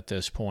nation at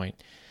this point,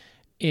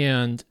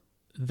 and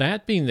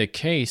that being the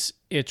case,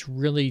 it's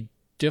really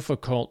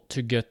difficult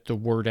to get the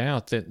word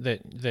out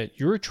that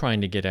you're trying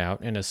to get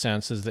out, in a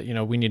sense, is that,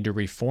 we need to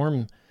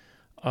reform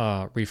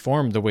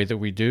the way that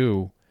we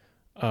do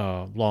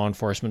law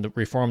enforcement,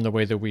 reform the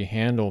way that we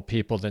handle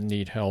people that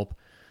need help.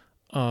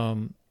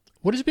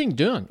 What is being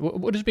done?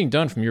 What is being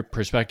done from your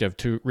perspective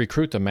to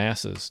recruit the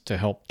masses to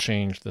help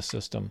change the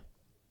system?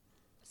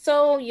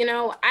 So,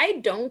 I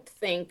don't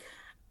think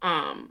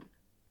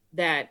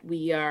that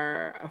we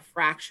are a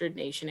fractured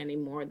nation any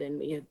more than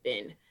we have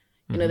been.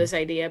 This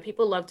idea,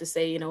 people love to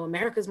say,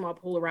 America's more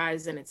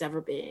polarized than it's ever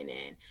been.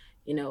 And,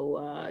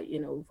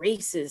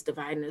 race is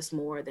dividing us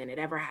more than it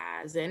ever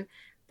has. And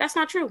that's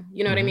not true.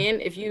 You know what I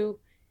mean? If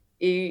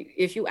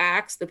you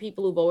ask the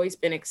people who've always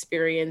been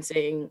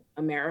experiencing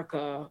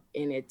America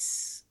in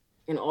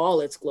all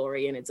its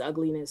glory and its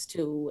ugliness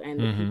too, and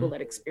the people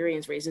that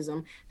experience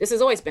racism, this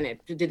has always been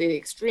it to the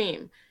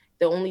extreme.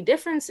 The only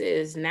difference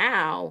is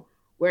now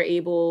we're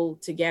able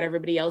to get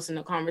everybody else in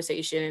the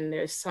conversation, and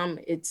it's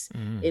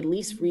at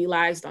least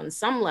realized on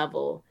some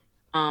level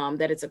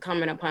that it's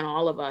incumbent upon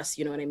all of us,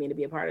 to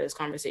be a part of this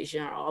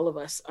conversation. All of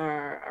us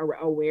are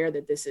aware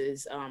that this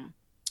is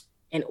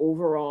an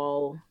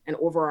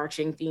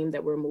overarching theme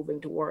that we're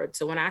moving towards.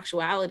 So in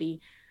actuality,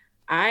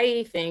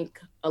 I think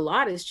a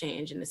lot has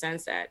changed in the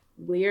sense that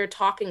we're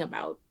talking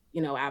about,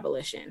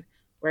 abolition.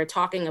 We're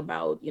talking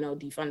about,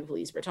 defund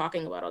police. We're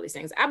talking about all these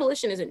things.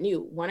 Abolition isn't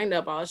new. Wanting to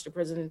abolish the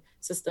prison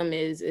system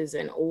is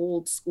an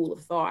old school of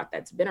thought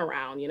that's been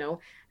around.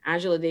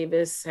 Angela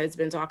Davis has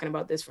been talking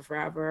about this for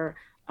forever.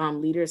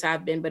 Leaders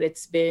have been, but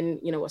it's been,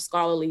 a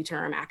scholarly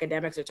term.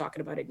 Academics are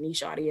talking about it.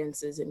 Niche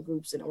audiences and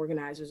groups and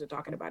organizers are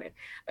talking about it.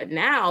 But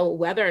now,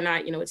 whether or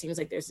not, it seems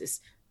like there's this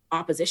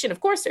opposition.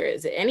 Of course there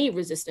is. Any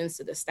resistance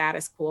to the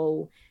status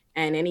quo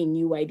and any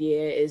new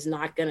idea is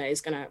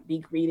gonna be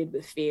greeted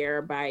with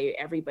fear by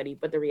everybody.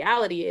 But the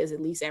reality is,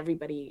 at least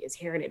everybody is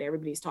hearing it.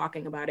 Everybody's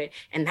talking about it,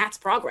 and that's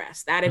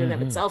progress. That in and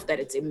of itself, that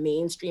it's a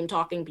mainstream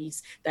talking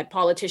piece, that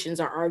politicians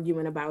are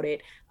arguing about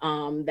it,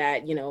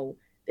 that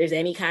there's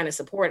any kind of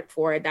support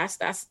for it. That's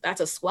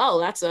a swell.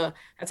 That's a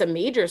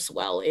major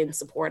swell in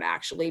support,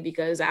 actually,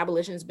 because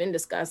abolition's been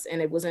discussed, and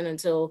it wasn't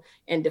until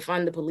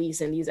defund the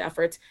police and these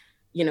efforts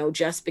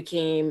just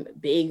became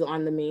big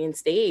on the main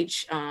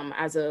stage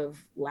as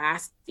of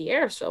last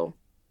year. So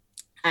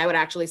I would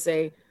actually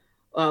say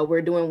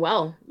we're doing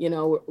well,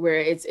 where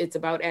it's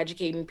about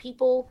educating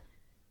people.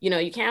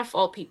 You can't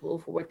fault people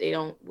for what they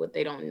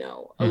don't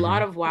know. A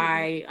lot of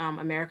why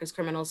America's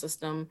criminal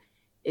system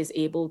is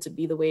able to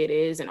be the way it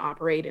is and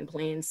operate in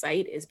plain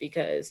sight is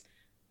because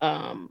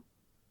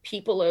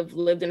people have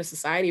lived in a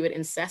society with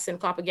incessant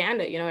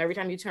propaganda. Every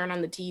time you turn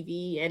on the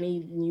TV,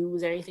 any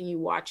news, anything you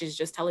watch is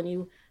just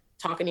talking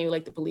to you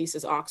like the police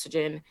is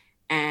oxygen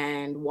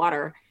and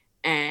water.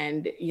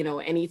 And,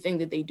 anything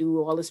that they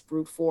do, all this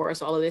brute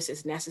force, all of this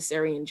is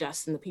necessary and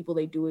just, and the people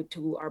they do it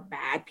to are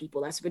bad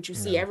people. That's what you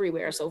see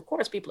everywhere. So of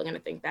course people are going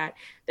to think that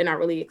they're not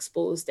really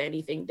exposed to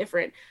anything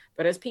different.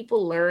 But as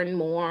people learn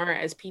more,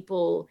 as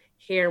people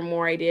hear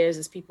more ideas,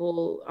 as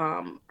people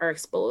are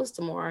exposed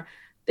to more,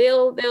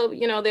 they'll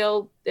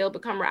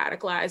become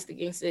radicalized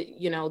against it.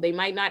 They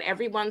might not,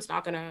 everyone's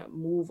not going to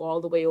move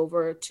all the way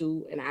over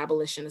to an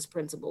abolitionist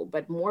principle,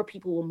 but more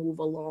people will move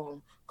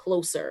along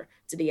closer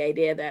to the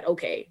idea that,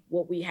 okay,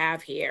 what we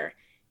have here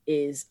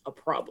is a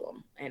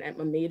problem, and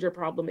a major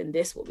problem in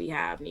this, what we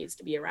have needs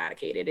to be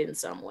eradicated in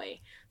some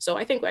way. So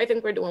I think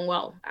we're doing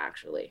well,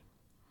 actually.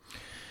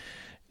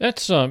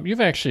 That's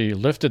you've actually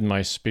lifted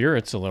my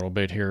spirits a little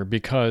bit here,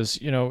 because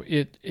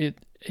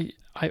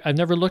I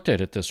never looked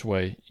at it this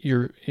way.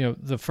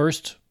 The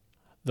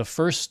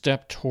first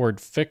step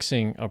toward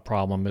fixing a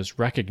problem is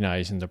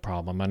recognizing the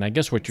problem. And I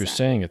guess what you're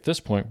saying at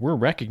this point, we're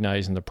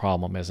recognizing the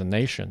problem as a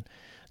nation.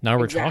 Now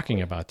we're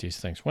talking about these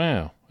things.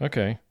 Wow.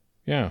 Okay.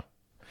 Yeah.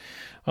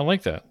 I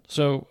like that.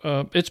 So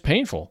it's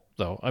painful,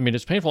 though. I mean,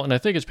 it's painful. And I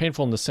think it's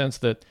painful in the sense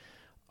that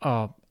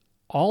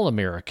all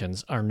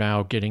Americans are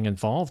now getting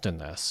involved in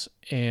this.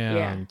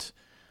 And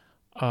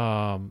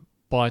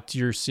but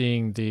you're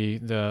seeing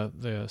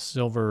the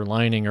silver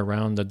lining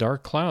around the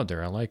dark cloud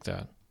there. I like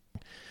that.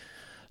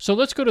 So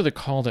let's go to the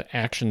call to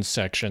action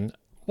section.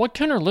 What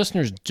can our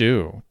listeners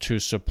do to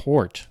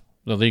support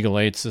the Legal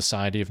Aid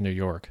Society of New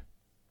York?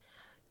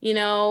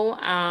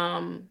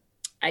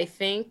 I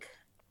think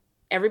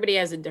everybody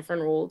has a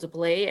different role to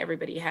play.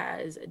 Everybody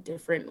has a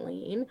different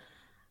lane.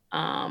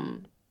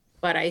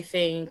 But I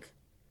think,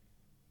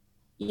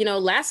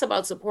 less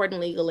about supporting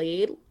legal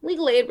aid.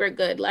 Legal aid, we're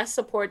good. Let's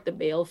support the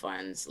bail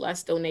funds.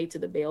 Let's donate to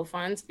the bail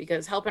funds,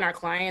 because helping our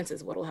clients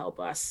is what will help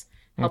us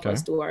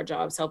do our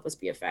jobs, help us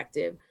be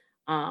effective.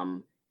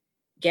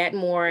 Get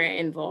more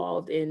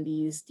involved in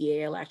these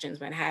DA elections.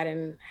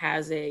 Manhattan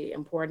has a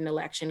important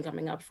election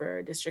coming up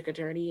for district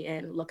attorney,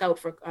 and look out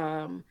for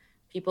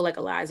people like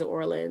Eliza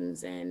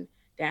Orleans and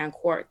Dan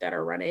Court that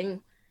are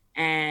running,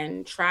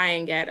 and try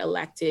and get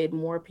elected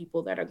more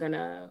people that are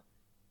gonna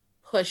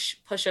push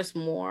us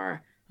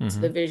more to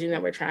the vision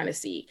that we're trying to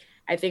see.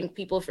 I think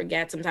people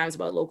forget sometimes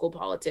about local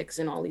politics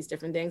and all these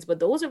different things, but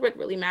those are what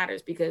really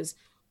matters, because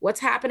what's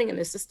happening in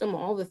the system,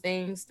 all the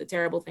things, the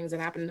terrible things that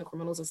happen in the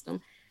criminal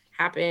system,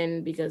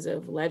 happen because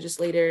of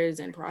legislators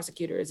and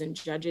prosecutors and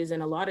judges,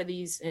 and a lot of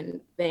these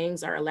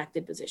things are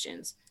elected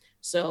positions.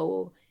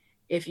 So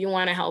if you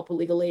want to help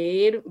legal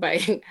aid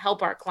by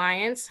help our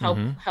clients, help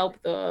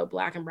the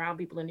Black and brown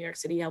people in New York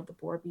City, help the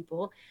poor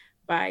people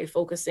by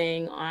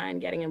focusing on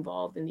getting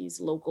involved in these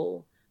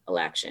local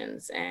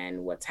elections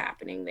and what's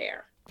happening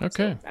there.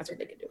 Okay. So that's what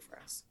they could do for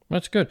us.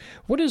 That's good.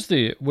 What is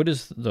the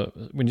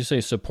when you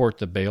say support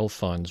the bail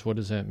funds, what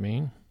does that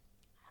mean?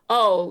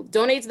 Oh,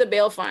 donate to the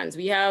bail funds.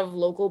 We have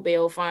local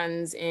bail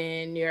funds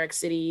in New York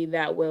City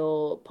that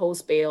will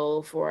post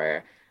bail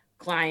for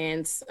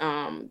clients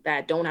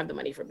that don't have the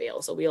money for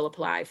bail. So we'll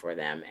apply for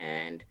them,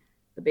 and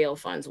the bail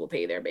funds will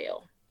pay their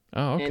bail.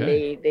 Oh,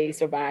 okay. And they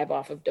survive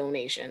off of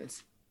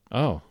donations.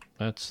 Oh,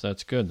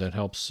 that's good. That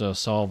helps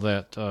solve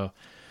that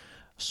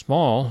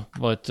small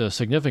but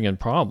significant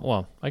problem.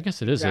 Well, I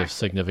guess it is a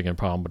significant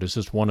problem, but it's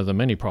just one of the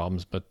many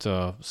problems. But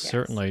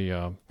certainly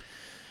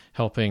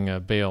helping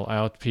bail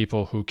out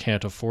people who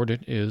can't afford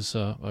it is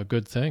a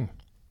good thing.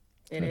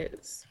 It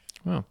is.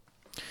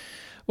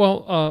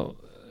 Well,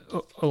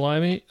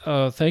 Olayemi,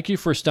 thank you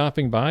for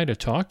stopping by to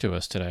talk to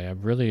us today. I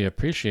really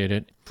appreciate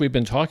it. We've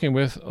been talking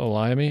with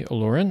Olayemi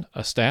Olurin,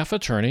 a staff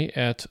attorney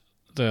at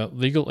the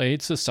Legal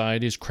Aid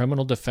Society's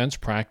criminal defense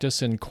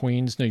practice in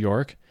Queens, New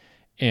York,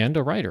 and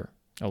a writer.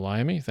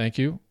 Olayemi, thank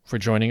you for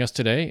joining us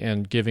today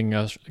and giving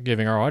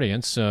our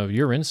audience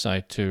your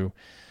insight to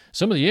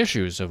some of the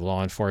issues of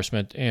law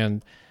enforcement,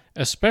 and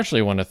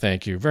especially want to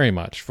thank you very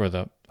much for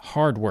the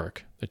hard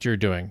work that you're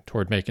doing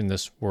toward making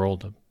this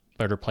world a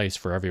better place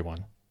for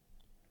everyone.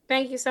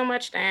 Thank you so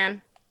much,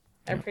 Dan.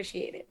 I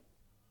appreciate it.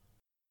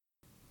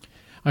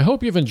 I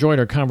hope you've enjoyed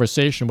our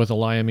conversation with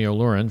Olayemi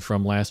Olurin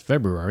from last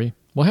February.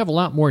 We'll have a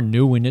lot more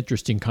new and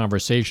interesting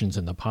conversations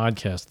in the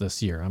podcast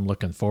this year. I'm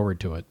looking forward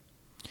to it.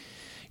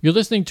 You're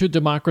listening to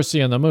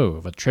Democracy on the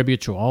Move, a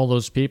tribute to all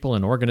those people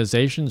and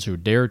organizations who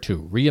dare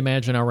to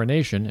reimagine our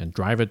nation and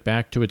drive it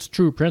back to its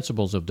true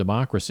principles of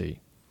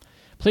democracy.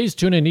 Please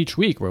tune in each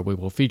week where we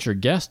will feature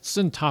guests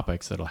and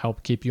topics that'll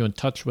help keep you in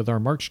touch with our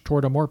march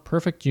toward a more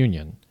perfect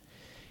union.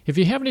 If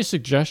you have any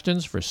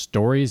suggestions for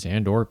stories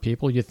and/or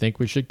people you think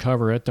we should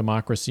cover at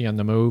Democracy on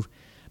the Move,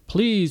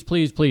 please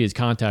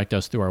contact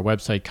us through our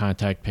website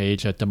contact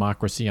page at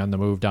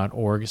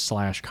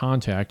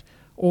democracyonthemove.org/contact,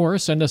 or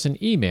send us an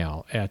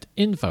email at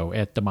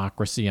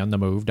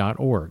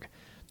info@democracyonthemove.org.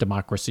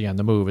 Democracy on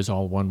the Move is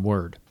all one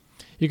word.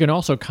 You can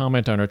also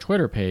comment on our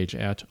Twitter page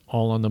at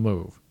All on the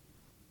Move.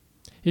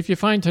 If you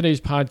find today's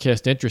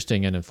podcast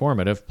interesting and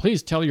informative,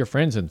 please tell your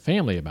friends and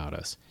family about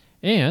us.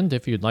 And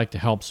if you'd like to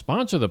help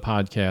sponsor the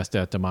podcast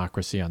at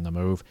Democracy on the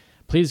Move,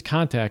 please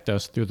contact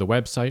us through the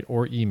website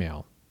or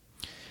email.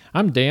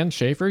 I'm Dan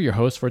Schaefer, your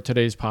host for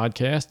today's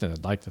podcast, and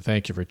I'd like to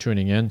thank you for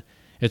tuning in.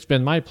 It's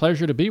been my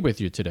pleasure to be with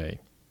you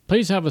today.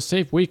 Please have a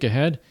safe week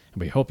ahead,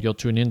 and we hope you'll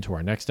tune in to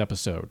our next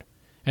episode.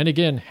 And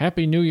again,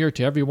 Happy New Year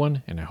to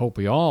everyone, and I hope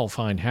we all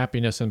find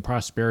happiness and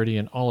prosperity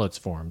in all its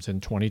forms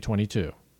in 2022.